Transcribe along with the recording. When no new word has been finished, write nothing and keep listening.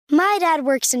My dad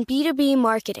works in B2B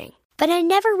marketing, but I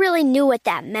never really knew what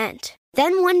that meant.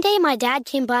 Then one day my dad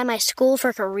came by my school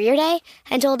for career day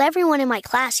and told everyone in my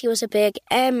class he was a big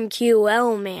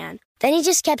MQL man. Then he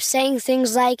just kept saying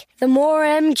things like, the more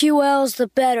MQLs, the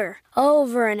better,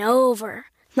 over and over.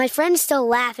 My friends still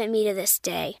laugh at me to this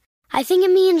day. I think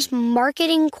it means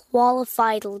marketing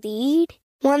qualified lead.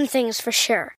 One thing's for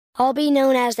sure. I'll be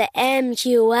known as the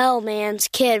MQL man's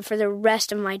kid for the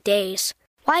rest of my days.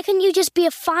 Why couldn't you just be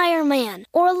a fireman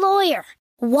or a lawyer?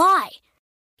 Why?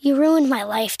 You ruined my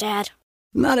life, Dad.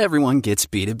 Not everyone gets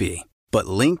B2B, but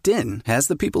LinkedIn has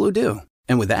the people who do.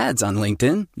 And with ads on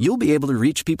LinkedIn, you'll be able to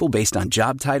reach people based on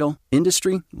job title,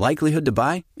 industry, likelihood to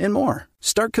buy, and more.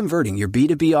 Start converting your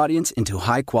B2B audience into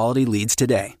high-quality leads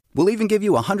today. We'll even give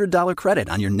you a $100 credit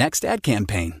on your next ad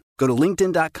campaign. Go to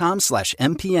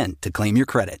linkedin.com/MPN to claim your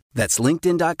credit. That's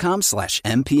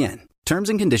linkedin.com/MPN. Terms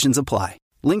and conditions apply.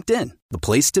 LinkedIn, the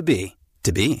place to be,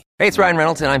 to be. Hey, it's Ryan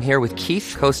Reynolds, and I'm here with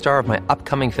Keith, co-star of my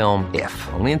upcoming film, If,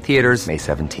 only in theaters May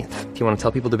 17th. Do you want to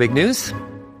tell people the big news?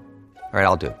 All right,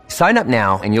 I'll do it. Sign up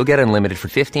now and you'll get unlimited for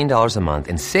 $15 a month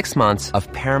and 6 months of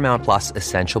Paramount Plus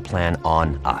Essential Plan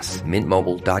on us.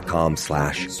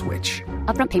 MintMobile.com/switch.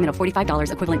 Upfront payment of $45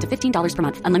 equivalent to $15 per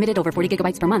month. Unlimited over 40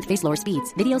 gigabytes per month. Face lower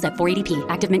speeds. Videos at 480p.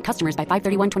 Active Mint customers by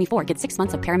 531.24 get 6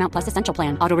 months of Paramount Plus Essential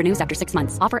Plan. Auto renews after 6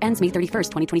 months. Offer ends May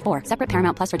 31st, 2024. Separate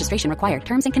Paramount Plus registration required.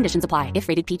 Terms and conditions apply if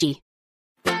rated PG.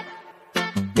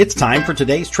 It's time for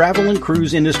today's travel and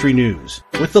cruise industry news.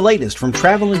 With the latest from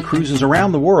travel and cruises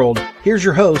around the world, here's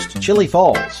your host, Chili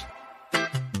Falls.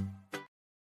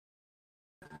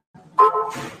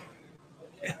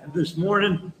 This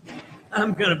morning,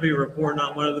 I'm going to be reporting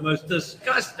on one of the most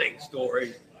disgusting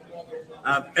stories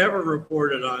I've ever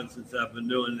reported on since I've been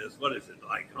doing this. What is it,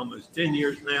 like almost 10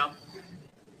 years now?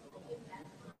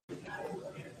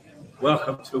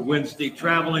 Welcome to Wednesday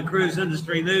Travel and Cruise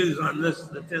Industry News on this,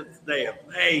 the 10th day of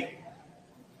May,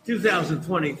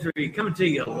 2023. Coming to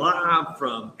you live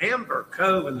from Amber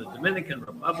Cove in the Dominican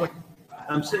Republic.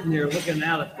 I'm sitting here looking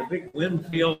out at the big wind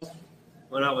fields.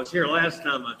 When I was here last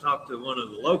time, I talked to one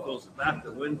of the locals about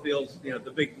the wind fields, you know,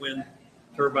 the big wind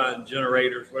turbine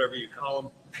generators, whatever you call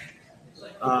them.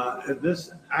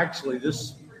 This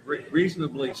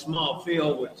reasonably small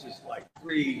field, which is like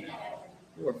 3,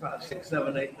 4, 5, 6,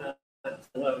 7, 8, 9,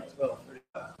 11, 12,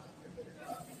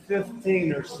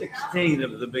 15 or 16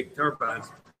 of the big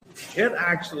turbines. It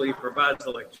actually provides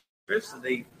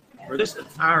electricity for this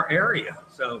entire area.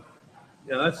 So,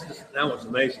 you know, that was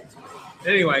amazing to me.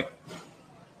 Anyway,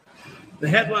 the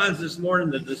headlines this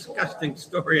morning, the disgusting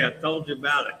story I told you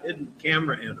about, a hidden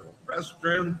camera in a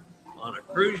restroom on a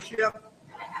cruise ship.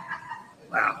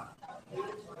 Wow.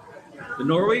 The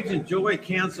Norwegian Joy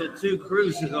canceled 2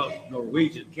 cruises.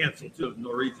 Norwegian canceled 2 of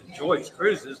Norwegian Joy's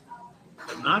cruises,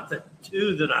 but not the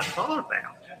 2 that I thought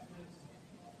about.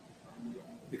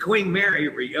 The Queen Mary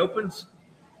reopens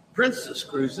Princess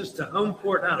Cruises to home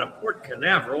port out of Port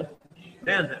Canaveral.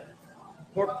 Man,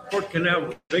 Port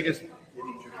Canaveral, the biggest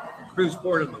cruise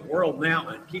port in the world now,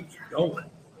 and keeps going.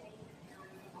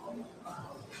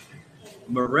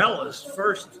 Morella's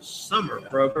first summer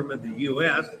program in the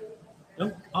U.S.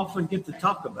 Don't often get to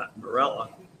talk about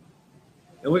Morella.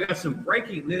 And we got some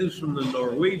breaking news from the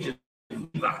Norwegian.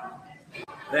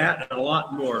 That and a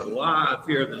lot more live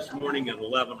here this morning at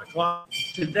 11 o'clock.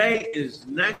 Today is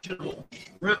National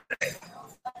Shrimp Day.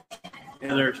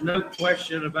 And there's no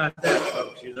question about that,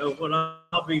 folks. You know what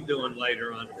I'll be doing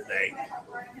later on today.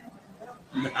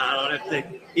 I don't have to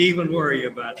even worry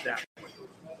about that.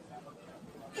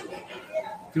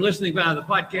 If you're listening via the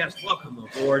podcast, welcome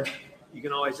aboard. You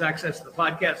can always access the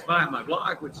podcast via my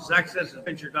blog, which is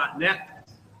accessadventure.net,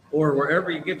 or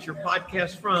wherever you get your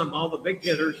podcast from, all the big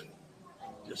hitters.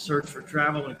 Just search for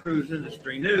Travel and Cruise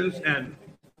Industry News and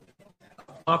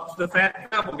up to the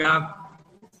Fat Travel Guy.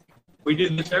 We do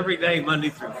this every day, Monday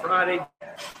through Friday,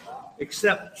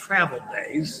 except travel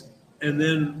days. And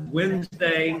then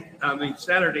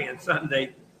Saturday and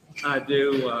Sunday, I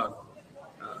do,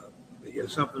 if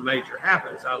something major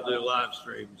happens, I'll do live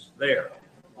streams there.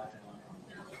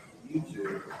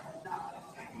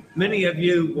 Many of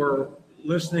you were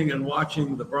listening and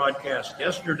watching the broadcast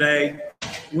yesterday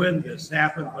when this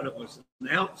happened, when it was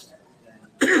announced.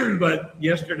 But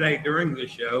yesterday during the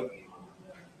show,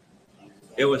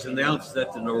 it was announced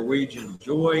that the Norwegian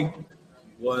Joy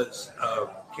was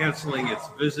canceling its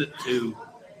visit to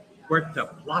Puerto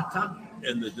Plata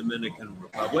in the Dominican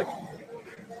Republic.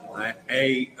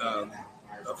 A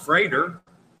freighter,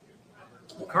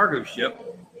 a cargo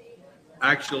ship,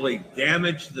 actually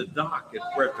damaged the dock at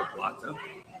Puerto Plata,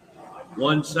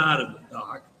 one side of the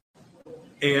dock,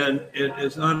 and it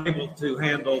is unable to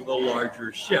handle the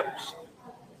larger ships.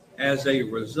 As a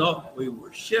result, we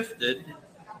were shifted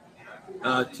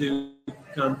to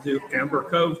come to Amber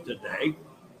Cove today,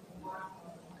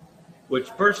 which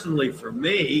personally for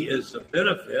me is a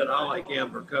benefit. I like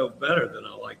Amber Cove better than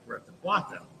I like Puerto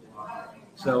Plata.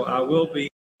 So I will be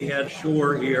head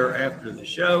ashore here after the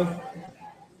show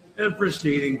and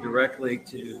proceeding directly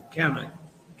to Cana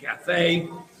Cafe.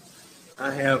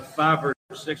 I have 5 or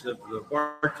 6 of the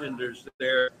bartenders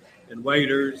there and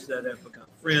waiters that have become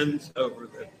friends over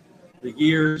the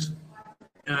years.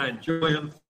 And I enjoy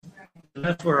them. And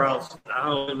that's where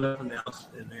I'll do nothing else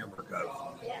in Amber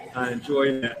Cove. I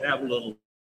enjoy that. Have a little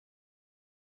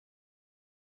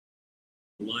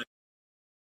lunch.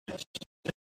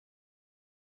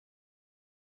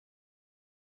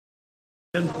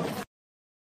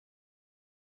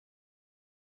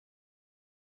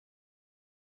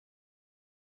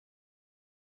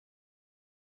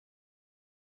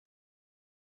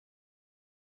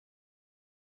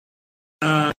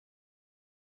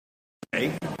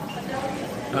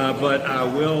 But I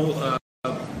will,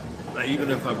 even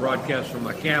if I broadcast from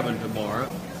my cabin tomorrow,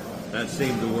 that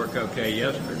seemed to work okay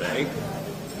yesterday.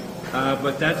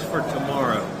 But that's for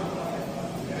tomorrow.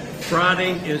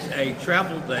 Friday is a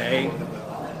travel day,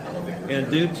 and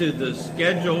due to the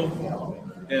schedule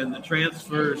and the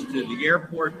transfers to the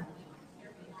airport,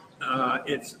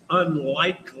 it's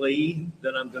unlikely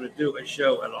that I'm going to do a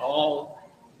show at all.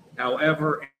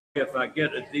 However, if I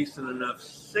get a decent enough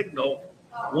signal,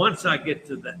 once I get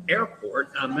to the airport,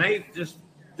 I may just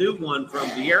do one from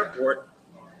the airport,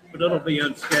 but it'll be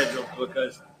unscheduled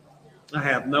because I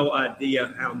have no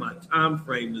idea how my time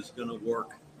frame is going to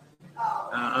work.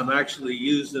 I'm actually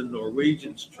using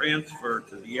Norwegian's transfer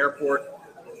to the airport,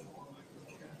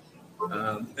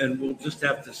 and we'll just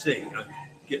have to see. I'm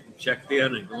getting checked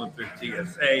in and going through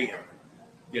TSA. And,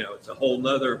 it's a whole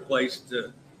nother place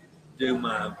to do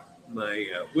my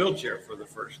wheelchair for the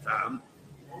first time.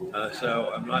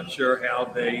 So I'm not sure how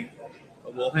they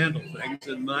will handle things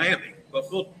in Miami, but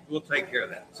we'll take care of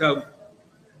that. So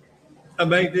I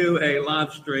may do a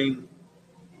live stream,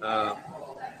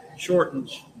 shortened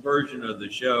version of the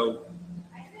show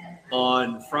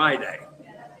on Friday.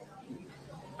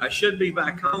 I should be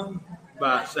back home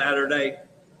by Saturday.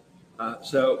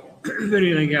 So if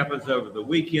anything happens over the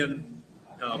weekend,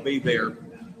 I'll be there.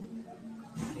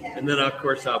 And then, of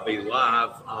course, I'll be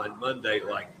live on Monday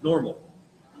like normal.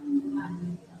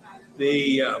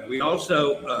 We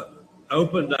also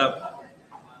opened up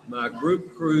my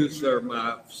group cruise, or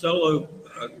my solo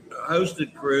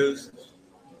hosted cruise,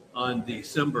 on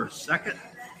December 2nd,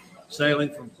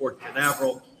 sailing from Port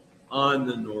Canaveral on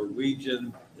the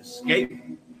Norwegian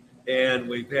Escape. And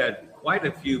we've had quite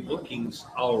a few bookings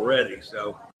already.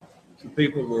 So some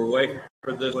people were waiting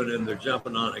for this one and they're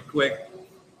jumping on it quick.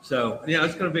 So,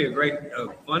 it's going to be a great,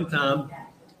 fun time.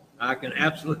 I can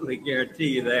absolutely guarantee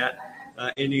you that.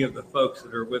 Any of the folks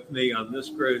that are with me on this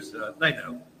cruise, they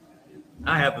know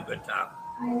I have a good time,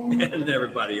 and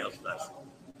everybody else does.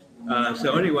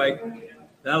 So anyway,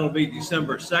 that'll be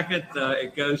December 2nd.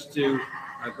 It goes to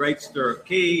Great Stirrup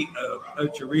Cay,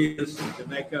 Ocho Rios,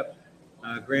 Jamaica,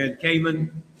 Grand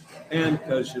Cayman, and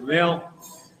Cozumel.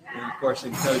 And of course,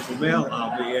 in Cozumel,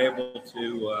 I'll be able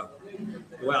to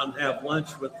go out and have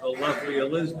lunch with the lovely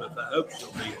Elizabeth. I hope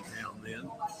she'll be in town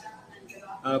then.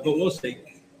 But we'll see.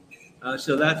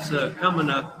 So that's coming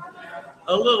up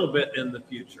a little bit in the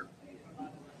future.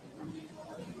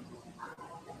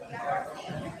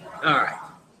 All right.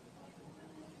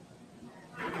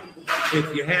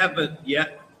 If you haven't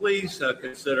yet, please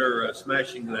consider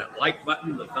smashing that like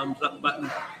button, the thumbs up button.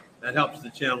 That helps the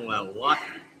channel out a lot.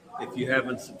 If you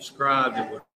haven't subscribed,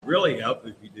 it would really help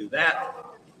if you do that.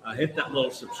 Hit that little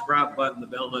subscribe button. The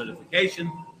bell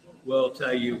notification will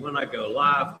tell you when I go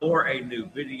live or a new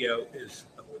video is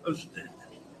posted.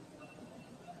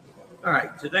 All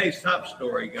right, today's top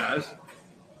story, guys,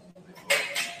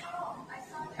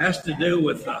 has to do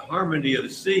with the Harmony of the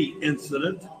Sea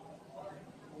incident.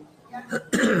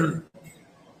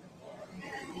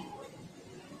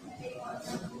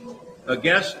 A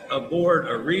guest aboard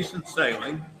a recent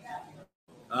sailing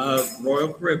of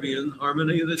Royal Caribbean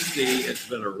Harmony of the Sea has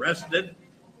been arrested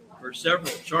for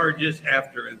several charges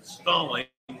after installing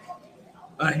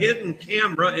a hidden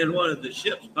camera in one of the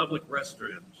ship's public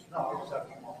restrooms.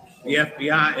 The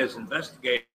FBI is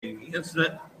investigating the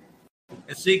incident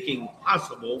and seeking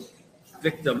possible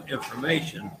victim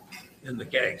information in the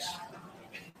case.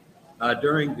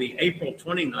 During the April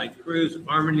 29th cruise of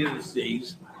Harmony of the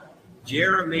Seas,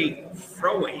 Jeremy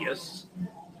Froius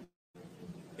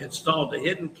installed a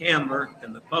hidden camera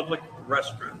in the public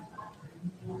restroom.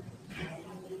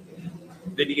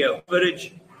 Video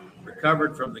footage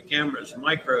recovered from the camera's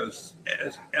micro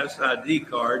SID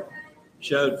card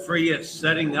showed Freya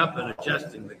setting up and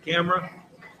adjusting the camera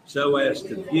so as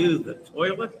to view the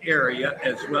toilet area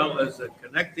as well as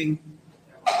connecting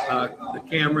the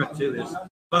camera to his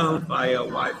phone via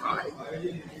Wi-Fi.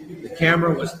 The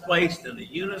camera was placed in a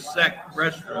unisex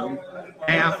restroom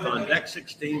aft on deck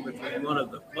 16 between one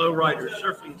of the Flowrider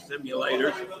surfing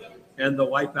simulators and the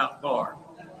Wipeout bar.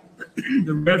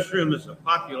 The restroom is a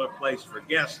popular place for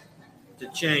guests to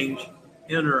change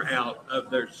in or out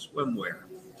of their swimwear.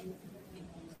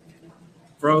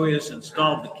 Froius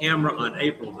installed the camera on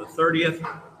April the 30th,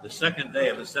 the second day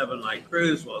of a 7-night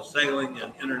cruise while sailing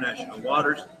in international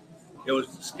waters. It was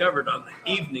discovered on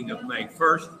the evening of May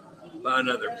 1st by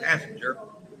another passenger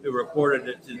who reported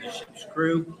it to the ship's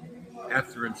crew.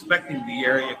 After inspecting the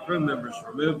area, crew members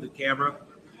removed the camera,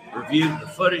 reviewed the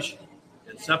footage,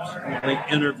 and subsequently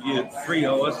interviewed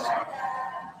Froius,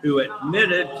 who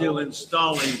admitted to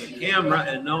installing the camera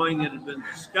and knowing it had been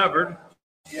discovered.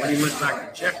 When he went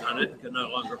back to check on it, could no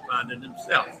longer find it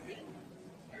himself.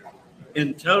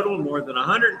 In total, more than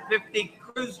 150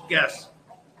 cruise guests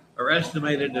are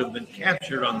estimated to have been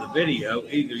captured on the video,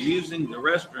 either using the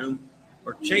restroom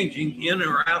or changing in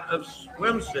or out of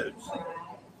swimsuits.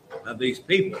 Of these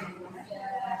people,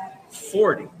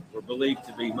 40 were believed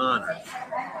to be minors.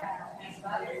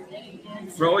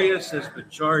 Froius has been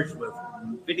charged with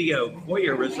video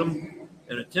voyeurism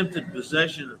and attempted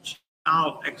possession of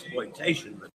child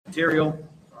exploitation material.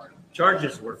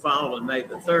 Charges were filed on May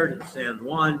the 3rd in San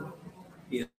Juan.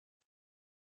 He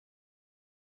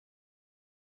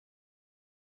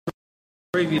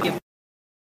previously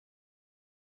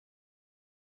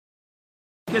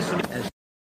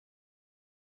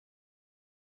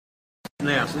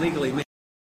now legally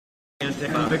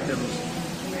maintained victims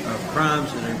of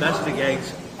crimes and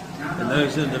investigates, and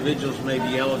those individuals may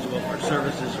be eligible for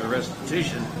services or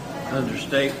restitution under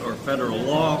state or federal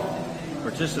law.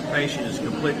 Participation is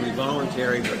completely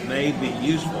voluntary but may be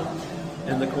useful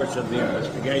in the course of the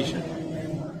investigation.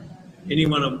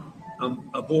 Anyone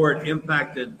aboard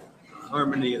impacted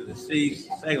Harmony of the Seas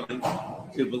sailing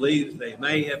who believes they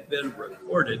may have been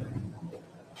recorded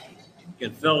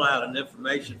can fill out an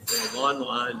information form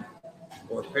online,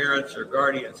 or parents or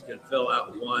guardians can fill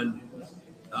out one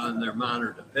on their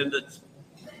minor dependents.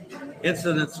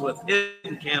 Incidents with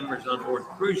hidden cameras on board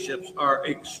cruise ships are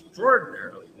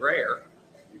extraordinarily rare,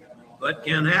 but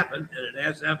can happen, and it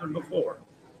has happened before.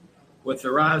 With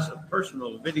the rise of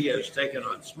personal videos taken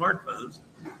on smartphones,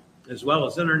 as well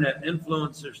as internet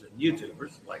influencers and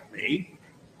YouTubers like me,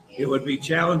 it would be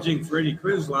challenging for any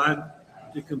cruise line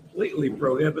to completely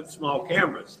prohibit small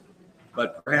cameras,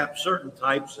 but perhaps certain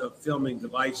types of filming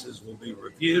devices will be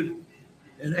reviewed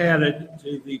and added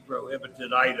to the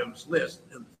prohibited items list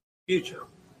in the future.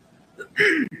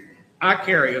 I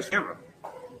carry a camera.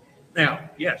 Now,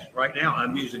 yes, right now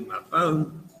I'm using my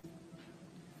phone,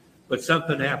 but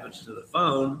something happens to the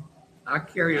phone, I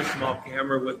carry a small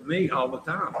camera with me all the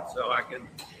time so I can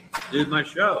do my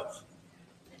shows.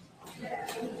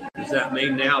 Does that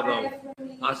mean now they'll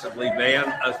possibly ban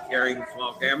us carrying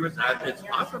small cameras? It's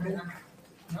possible.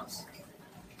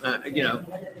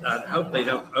 I hope they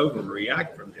don't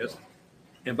overreact from this.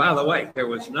 And by the way, there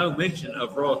was no mention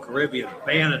of Royal Caribbean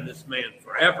banning this man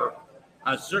forever.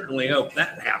 I certainly hope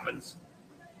that happens.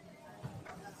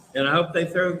 And I hope they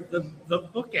throw the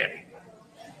book at him.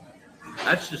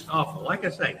 That's just awful. Like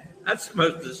I say, that's the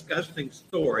most disgusting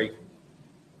story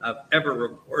I've ever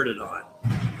reported on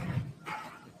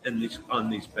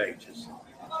these pages.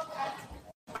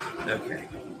 Okay.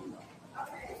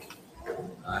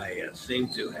 I seem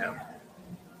to have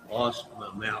lost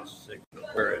my mouse signal.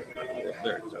 Where is it?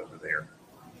 There, it's over there.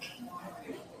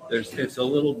 It's a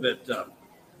little bit.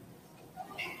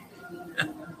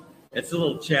 It's a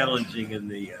little challenging in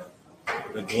the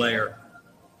glare.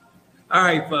 All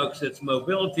right, folks. It's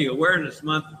Mobility Awareness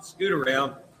Month at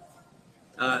Scootaround.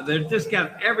 They've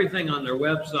discounted everything on their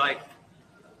website.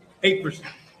 8%.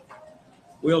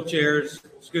 Wheelchairs,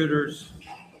 scooters,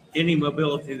 any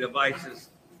mobility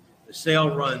devices. The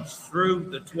sale runs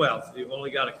through the 12th. You've only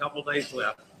got a couple days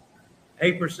left.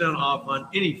 8% off on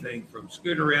anything from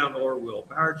Scootaround or wheel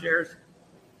power chairs.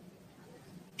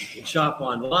 You can shop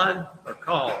online or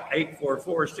call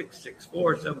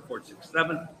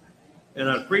 844-664-7467. And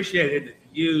I'd appreciate it if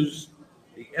you use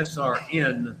the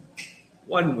SRN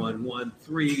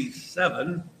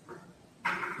 11137.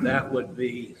 That would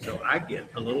be, so I get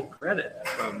a little credit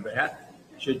from that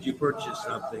should you purchase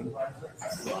something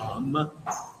from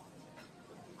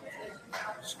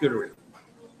Scootaround.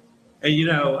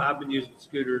 And I've been using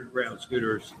Scootaround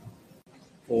scooters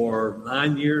for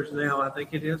 9 years now, I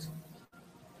think it is.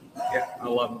 Yeah, I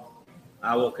love them.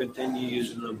 I will continue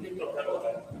using them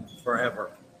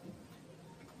forever.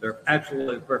 They're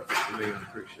absolutely perfect for me on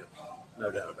cruise ships,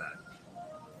 no doubt about it.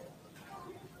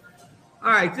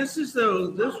 All right, this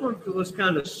one was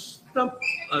kind of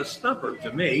a stumper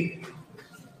to me,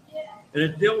 and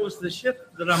it deals with the ship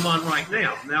that I'm on right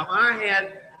now. Now, I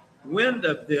had wind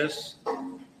of this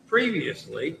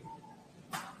previously,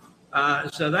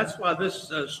 so that's why this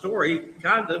story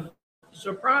kind of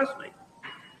surprised me.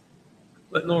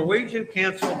 But Norwegian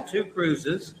canceled 2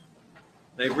 cruises.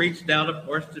 They reached out, of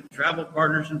course, to travel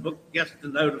partners and book guests to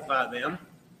notify them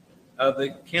of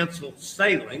the canceled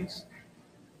sailings.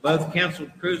 Both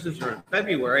canceled cruises are in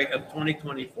February of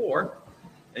 2024,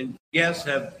 and guests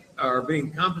are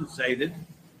being compensated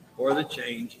for the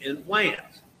change in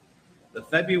plans. The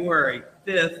February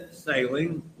 5th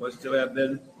sailing was to have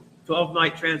been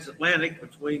 12-night transatlantic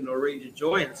between Norwegian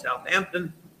Joy and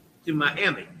Southampton to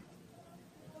Miami,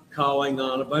 calling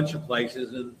on a bunch of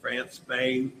places in France,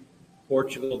 Spain,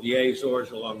 Portugal, the Azores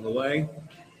along the way.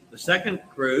 The second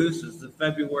cruise is the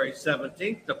February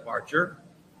 17th departure,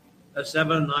 a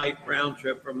 7-night round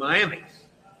trip from Miami.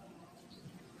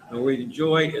 Norwegian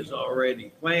Joy is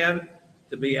already planned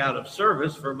to be out of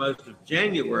service for most of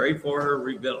January for her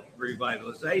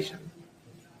revitalization.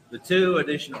 The 2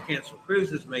 additional canceled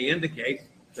cruises may indicate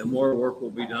that more work will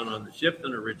be done on the ship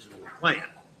than originally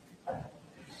planned.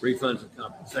 Refunds and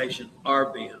compensation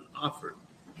are being offered.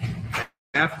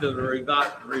 After the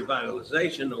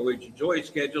revitalization, Norwegian Joy is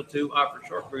scheduled to offer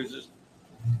short cruises,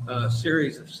 a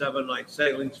series of 7-night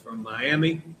sailings from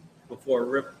Miami before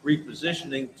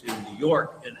repositioning to New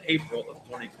York in April of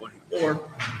 2024,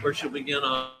 where she'll begin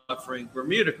offering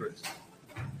Bermuda cruises.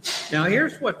 Now,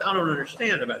 here's what I don't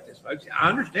understand about this, folks. I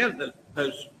understand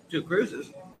those 2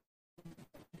 cruises,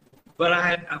 but I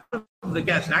had one of the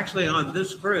guests actually on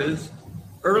this cruise,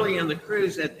 early in the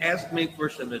cruise, had asked me for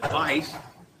some advice.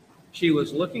 She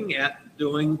was looking at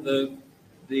doing the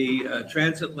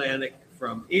transatlantic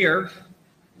from here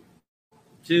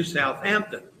to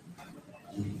Southampton.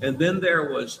 And then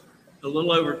there was a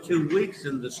little over 2 weeks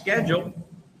in the schedule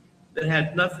that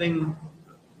had nothing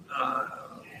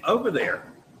over there.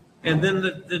 And then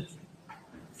the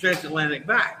transatlantic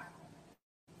back,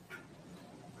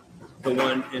 the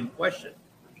one in question.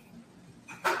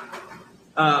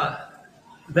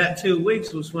 That 2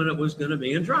 weeks was when it was going to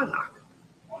be in dry dock,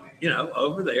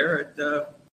 over there at,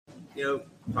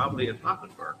 probably at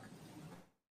Papenburg.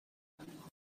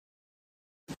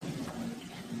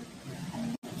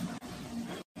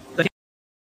 They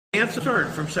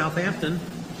canceled from Southampton,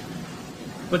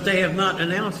 but they have not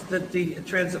announced that the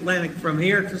transatlantic from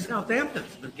here to Southampton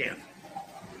has been canceled.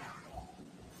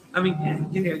 I mean,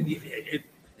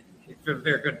 if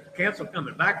they're going to cancel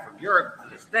coming back from Europe to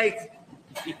the States,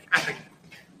 you got to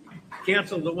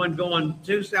cancel the one going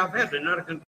to Southampton, not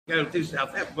going to go to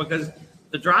Southampton, because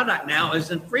the dry dock now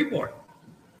is in Freeport.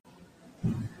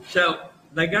 So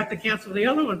they got to cancel the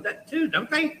other one too, don't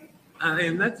they? I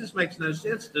mean, that just makes no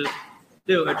sense to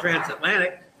do a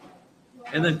transatlantic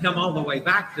and then come all the way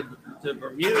back to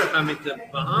Bermuda, to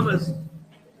Bahamas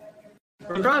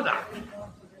for dry dock.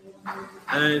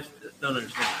 I just don't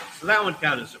understand that. So that one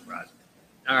kind of surprised me.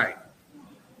 All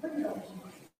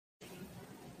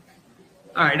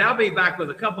right, I'll be back with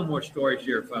a couple more stories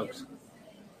here, folks,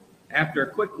 after a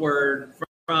quick word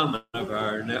from one of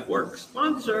our network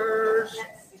sponsors.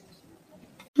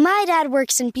 My dad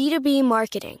works in B2B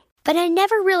marketing, but I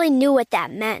never really knew what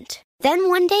that meant. Then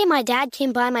one day my dad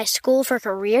came by my school for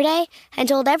career day and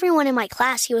told everyone in my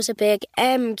class he was a big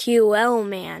MQL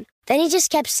man. Then he just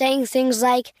kept saying things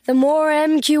like, the more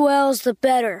MQLs, the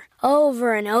better,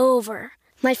 over and over.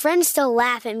 My friends still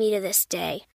laugh at me to this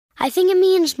day. I think it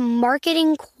means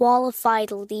marketing qualified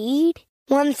lead.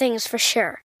 One thing's for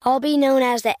sure. I'll be known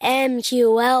as the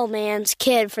MQL man's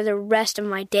kid for the rest of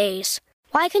my days.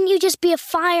 Why couldn't you just be a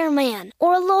fireman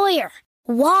or a lawyer?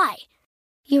 Why?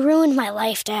 You ruined my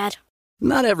life, Dad.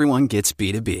 Not everyone gets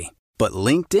B2B, but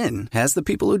LinkedIn has the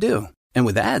people who do. And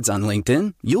with ads on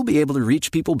LinkedIn, you'll be able to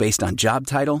reach people based on job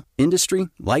title, industry,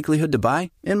 likelihood to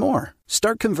buy, and more.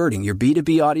 Start converting your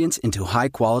B2B audience into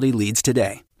high-quality leads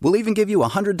today. We'll even give you a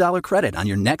 $100 credit on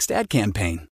your next ad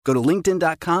campaign. Go to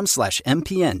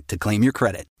linkedin.com/MPN to claim your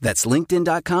credit. That's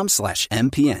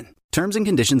linkedin.com/MPN. Terms and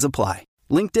conditions apply.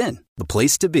 LinkedIn, the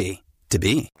place to be, to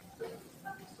be.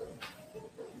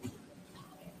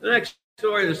 The next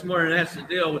story this morning has to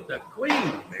deal with the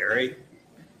Queen Mary.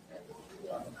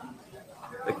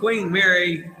 The Queen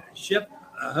Mary Ship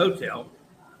Hotel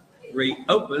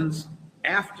reopens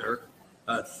after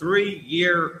a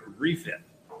 3-year refit.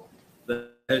 The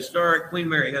historic Queen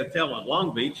Mary Hotel on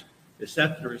Long Beach is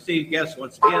set to receive guests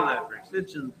once again after an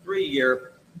extensive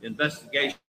 3-year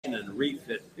investigation and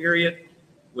refit period,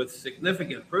 with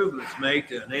significant improvements made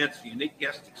to enhance the unique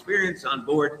guest experience on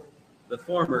board the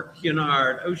former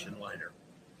Cunard ocean liner.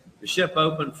 The ship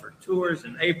opened for tours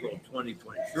in April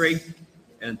 2023,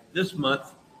 and this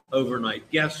month, overnight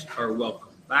guests are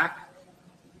welcome back.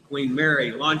 Queen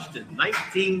Mary launched in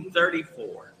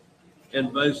 1934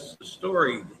 and boasts a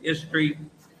storied history,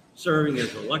 serving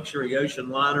as a luxury ocean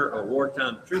liner, a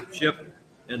wartime troop ship,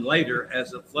 and later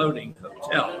as a floating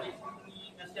hotel.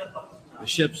 The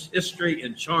ship's history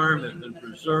and charm have been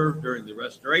preserved during the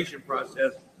restoration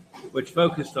process, which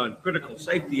focused on critical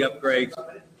safety upgrades,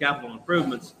 capital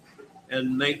improvements,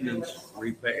 and maintenance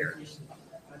repairs.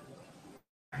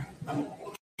 And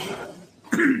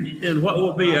what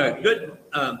will be a good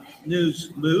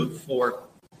news move for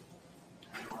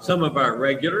some of our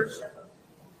regulars,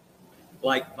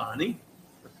 like Bonnie.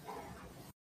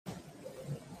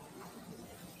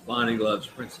 Bonnie loves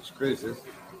Princess Cruises.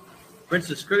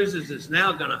 Princess Cruises is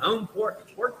now going to own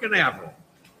Port Canaveral.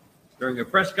 During a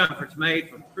press conference made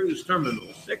from Cruise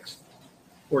Terminal 6,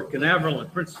 Port Canaveral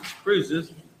and Princess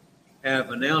Cruises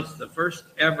have announced the first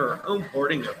ever home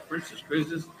porting of Princess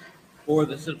Cruises for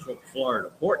the Central Florida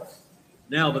ports,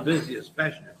 now the busiest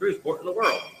passenger cruise port in the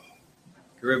world.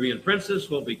 Caribbean Princess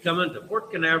will be coming to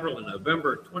Port Canaveral in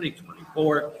November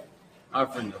 2024,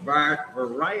 offering a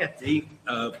variety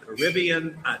of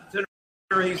Caribbean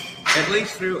itineraries at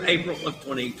least through April of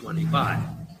 2025.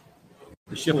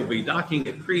 The ship will be docking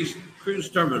at Cruise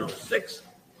Terminal 6,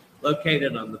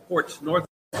 located on the port's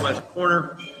northwest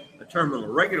corner, a terminal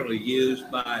regularly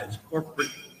used by its corporate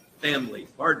family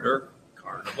partner,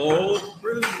 Carnival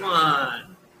Cruise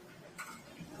Line.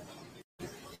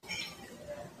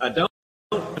 I don't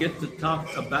get to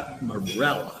talk about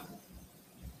Marella,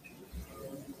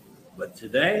 but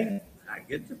today I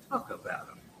get to talk about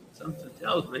them. Something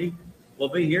tells me we'll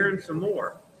be hearing some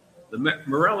more. The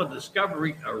Marella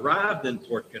Discovery arrived in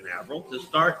Port Canaveral to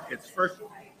start its first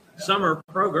summer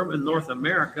program in North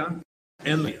America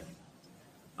and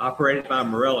operated by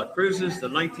Marella Cruises. The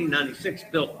 1996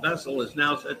 built vessel is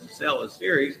now set to sail a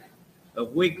series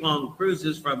of week-long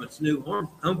cruises from its new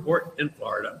home port in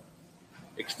Florida,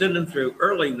 extending through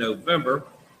early November.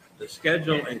 The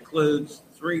schedule includes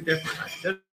 3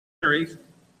 different itineraries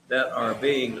that are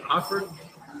being offered.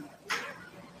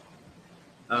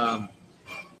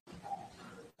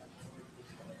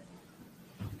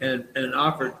 And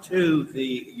offered to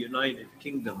the United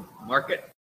Kingdom market.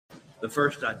 The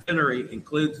first itinerary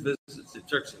includes visits to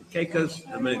Turks and Caicos,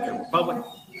 Dominican Republic,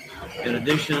 in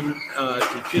addition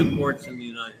to 2 ports in the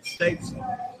United States.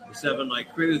 The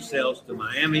 7-night cruise sails to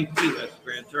Miami, Key West,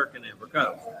 Grand Turk, and Amber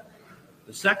Cove.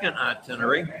 The second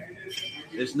itinerary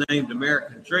is named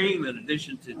American Dream. In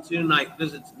addition to 2-night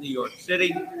visits to New York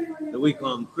City, the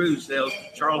week-long cruise sails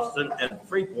to Charleston and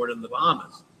Freeport in the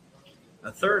Bahamas.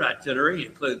 A third itinerary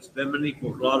includes Bimini,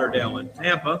 Fort Lauderdale, and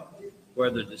Tampa, where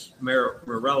the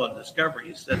Marella Discovery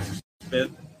is set to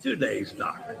spend 2 days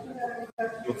docking.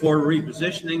 Before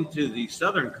repositioning to the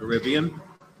Southern Caribbean,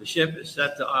 the ship is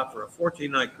set to offer a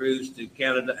 14-night cruise to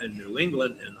Canada and New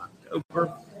England in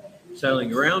October,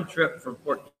 sailing a round trip from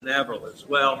Port Canaveral as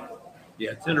well.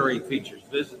 The itinerary features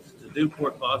visits to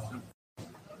Newport, Boston,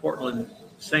 Portland,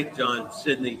 St. John,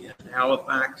 Sydney, and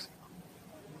Halifax.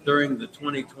 During the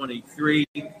 2023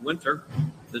 winter,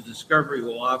 the Discovery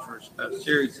will offer a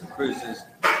series of cruises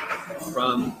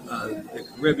from the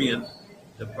Caribbean,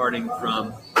 departing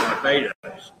from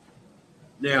Barbados.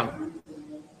 Now,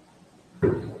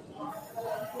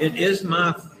 it is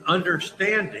my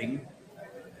understanding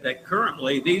that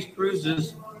currently these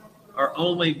cruises are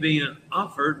only being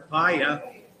offered via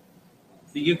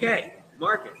the UK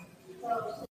market.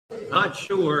 Not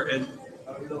sure, and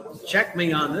check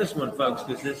me on this one, folks,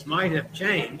 because this might have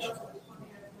changed.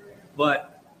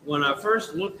 But when I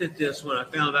first looked at this, when I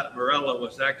found out Marella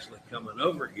was actually coming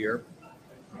over here,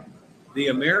 the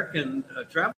American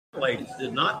travel agents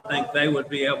did not think they would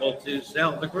be able to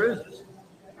sell the cruises,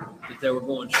 that they were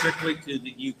going strictly to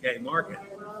the UK market.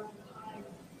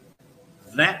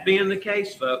 That being the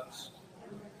case, folks,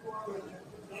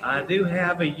 I do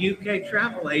have a UK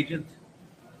travel agent.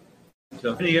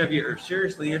 So if any of you are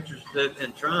seriously interested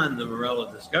in trying the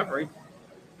Marella Discovery,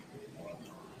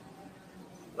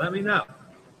 let me know.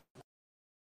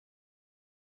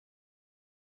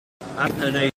 I'm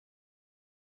an agent.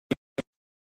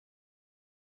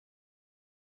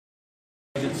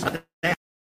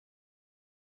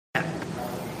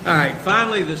 All right,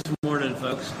 finally this morning,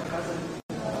 folks,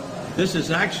 this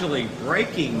is actually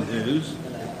breaking news.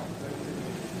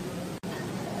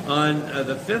 On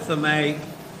the 5th of May,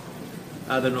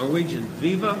 the Norwegian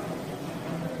Viva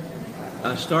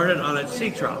started on its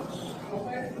sea trials.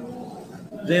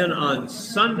 Then on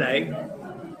Sunday,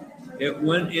 it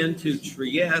went into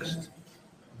Trieste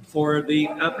for the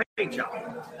paint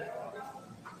job.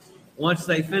 Once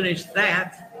they finished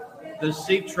that, the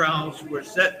sea trials were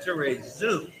set to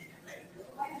resume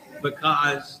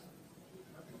because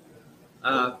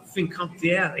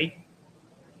Fincantieri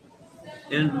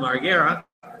in Marghera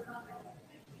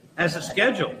has a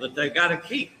schedule that they got to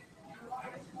keep.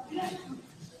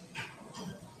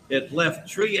 It left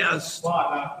Trieste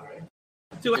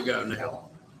 2 weeks ago now.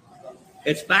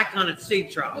 It's back on its sea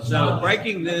trials. So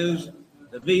breaking news,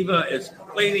 the Viva is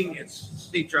completing its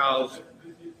sea trials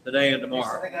today and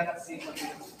tomorrow.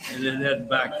 And then heading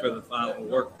back for the final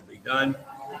work to be done.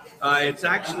 It's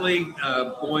actually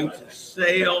going to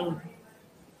sail,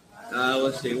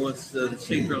 let's see, once the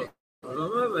sea trials,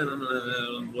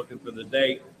 I'm looking for the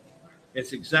date.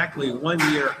 It's exactly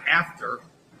 1 year after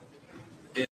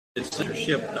its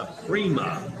ship, the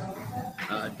Prima,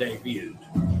 debuted.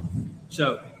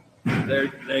 So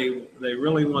they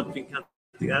really want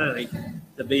Fincantieri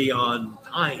to be on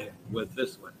time with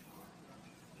this one.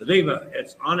 The Viva,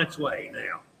 it's on its way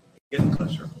now. Getting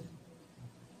closer.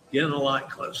 Getting a lot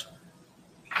closer.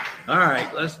 All right,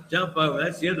 let's jump over.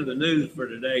 That's the end of the news for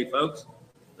today, folks.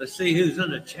 Let's see who's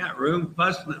in the chat room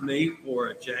fussing at me for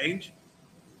a change.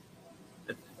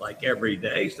 It's like every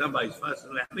day, somebody's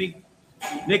fussing at me.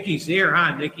 Nikki's here.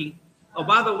 Hi, Nikki. Oh,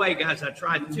 by the way, guys, I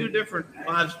tried 2 different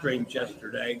live streams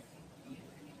yesterday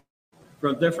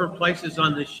from different places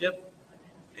on the ship,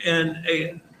 and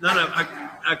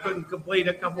I couldn't complete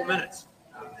a couple minutes.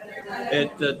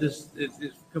 It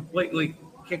completely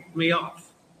kicked me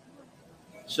off.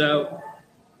 So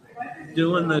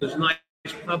doing those nice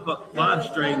pop-up live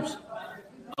streams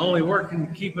only working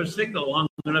to keep a signal long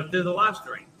enough to do the live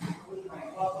stream.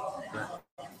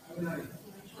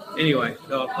 Anyway,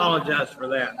 so I apologize for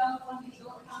that.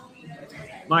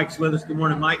 Mike's with us. Good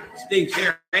morning, Mike. Steve's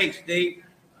here. Hey, Steve.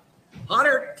 Hot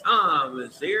Air Tom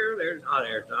is here. There's Hot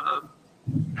Air Tom.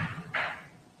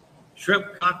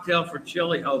 Shrimp cocktail for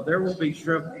chili. Oh, there will be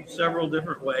shrimp several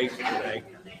different ways today.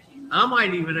 I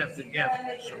might even have to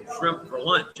get some shrimp for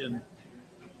lunch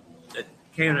at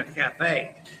Cana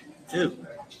Cafe, too.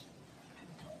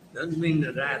 Doesn't mean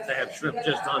that I have to have shrimp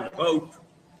just on the boat.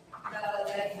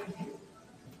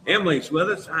 Emily's with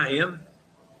us. Hi, Em.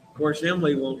 Of course,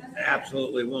 Emily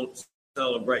absolutely won't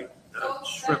celebrate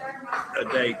shrimp a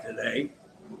day today.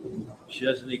 She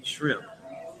doesn't eat shrimp.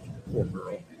 Poor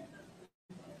girl.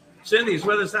 Cindy's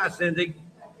with us. Hi, Cindy.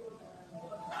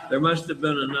 There must have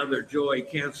been another Joy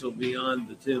canceled beyond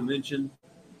the 2 mentioned.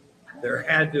 There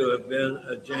had to have been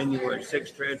a January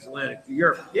 6th transatlantic to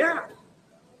Europe. Yeah.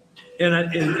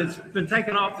 And it's been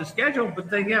taken off the schedule, but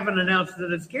they haven't announced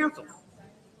that it's canceled.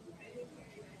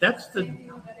 That's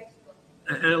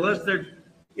unless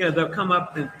they'll come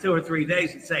up in 2 or 3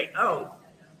 days and say, oh,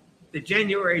 the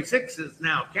January 6th is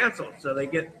now canceled. So they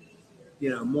get,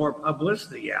 more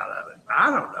publicity out of it. I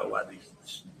don't know why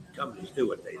these companies do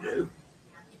what they do.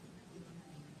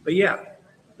 But yeah,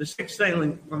 the 6th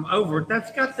sailing from over,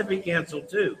 that's got to be canceled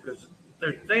too, because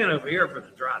they're staying over here for the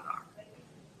dry dock.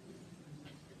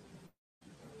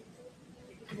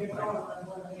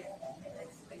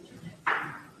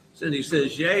 Cindy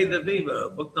says, yay, the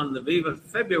Viva. Booked on the Viva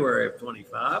February of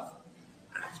 25.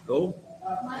 That's cool.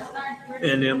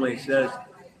 And Emily says,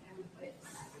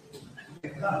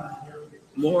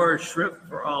 more shrimp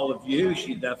for all of you.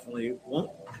 She definitely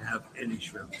won't have any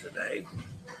shrimp today.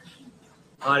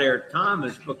 Hot Air Tom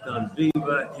is booked on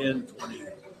Viva in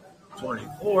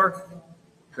 2024.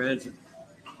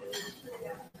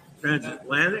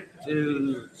 Transatlantic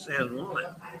to San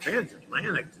Juan.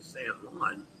 Transatlantic to San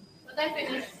Juan.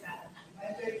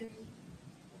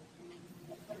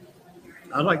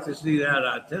 I'd like to see that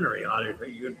itinerary on it.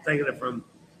 You're taking it from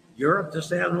Europe to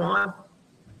San Juan?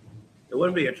 It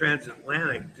wouldn't be a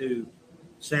transatlantic to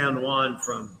San Juan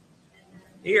from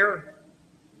here.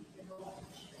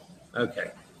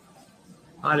 Okay.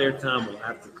 Hot Air Tom will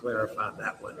have to clarify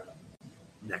that one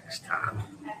next time.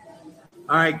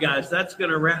 All right, guys, that's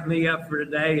going to wrap me up for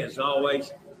today. As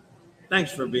always,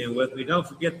 thanks for being with me. Don't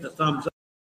forget the thumbs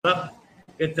up,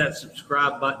 hit that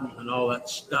subscribe button and all that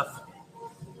stuff.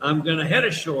 I'm going to head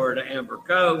ashore to Amber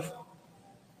Cove.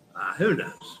 Who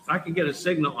knows? If I can get a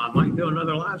signal, I might do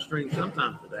another live stream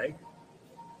sometime today.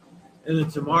 And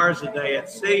then tomorrow's a day at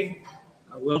sea.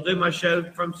 I will do my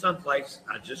show from someplace.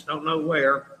 I just don't know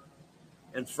where.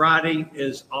 And Friday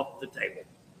is off the table.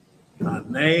 I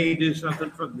may do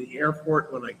something from the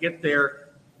airport when I get there.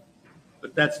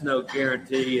 but that's no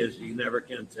guarantee, as you never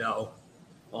can tell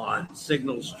on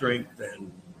signal strength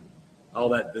and all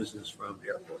that business from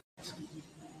airports.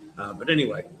 But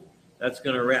anyway, that's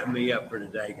going to wrap me up for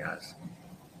today, guys.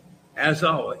 As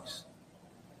always,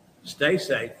 stay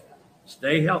safe,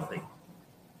 stay healthy,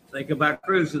 think about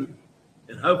cruising,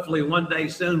 and hopefully one day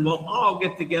soon we'll all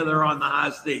get together on the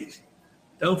high seas.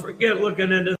 Don't forget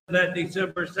looking into that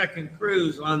December 2nd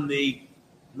cruise on the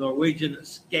Norwegian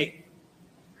Escape.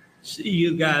 See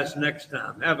you guys next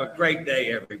time. Have a great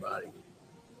day, everybody.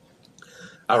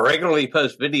 I regularly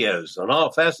post videos on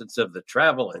all facets of the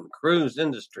travel and cruise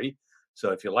industry.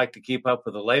 So if you like to keep up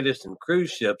with the latest in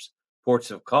cruise ships, ports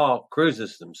of call,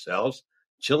 cruises themselves,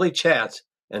 chilly chats,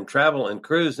 and travel and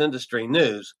cruise industry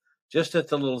news, just hit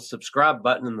the little subscribe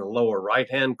button in the lower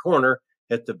right-hand corner.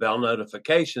 Hit the bell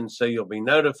notification so you'll be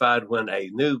notified when a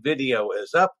new video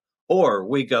is up or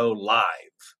we go live.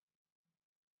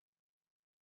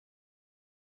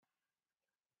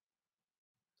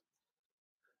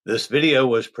 This video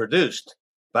was produced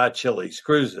by Chili's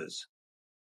Cruises.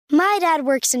 My dad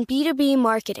works in B2B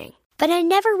marketing, but I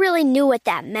never really knew what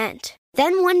that meant.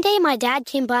 Then one day my dad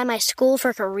came by my school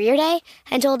for career day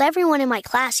and told everyone in my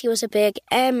class he was a big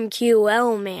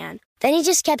MQL man. Then he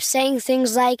just kept saying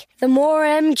things like, the more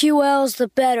MQLs, the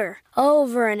better,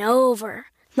 over and over.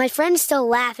 My friends still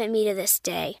laugh at me to this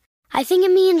day. I think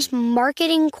it means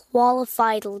marketing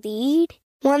qualified lead.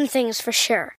 One thing's for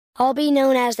sure. I'll be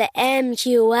known as the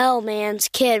MQL man's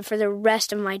kid for the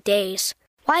rest of my days.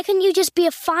 Why couldn't you just be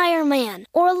a fireman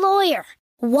or a lawyer?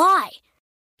 Why?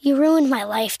 You ruined my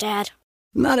life, Dad.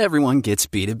 Not everyone gets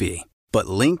B2B, but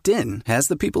LinkedIn has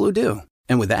the people who do.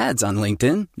 And with ads on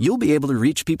LinkedIn, you'll be able to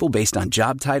reach people based on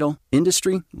job title,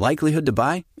 industry, likelihood to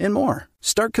buy, and more.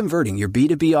 Start converting your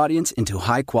B2B audience into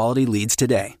high-quality leads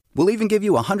today. We'll even give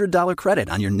you a $100 credit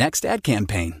on your next ad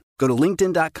campaign. Go to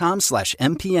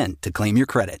linkedin.com/MPN to claim your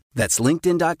credit. That's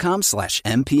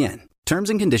linkedin.com/MPN. Terms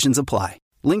and conditions apply.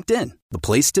 LinkedIn, the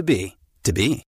place to be.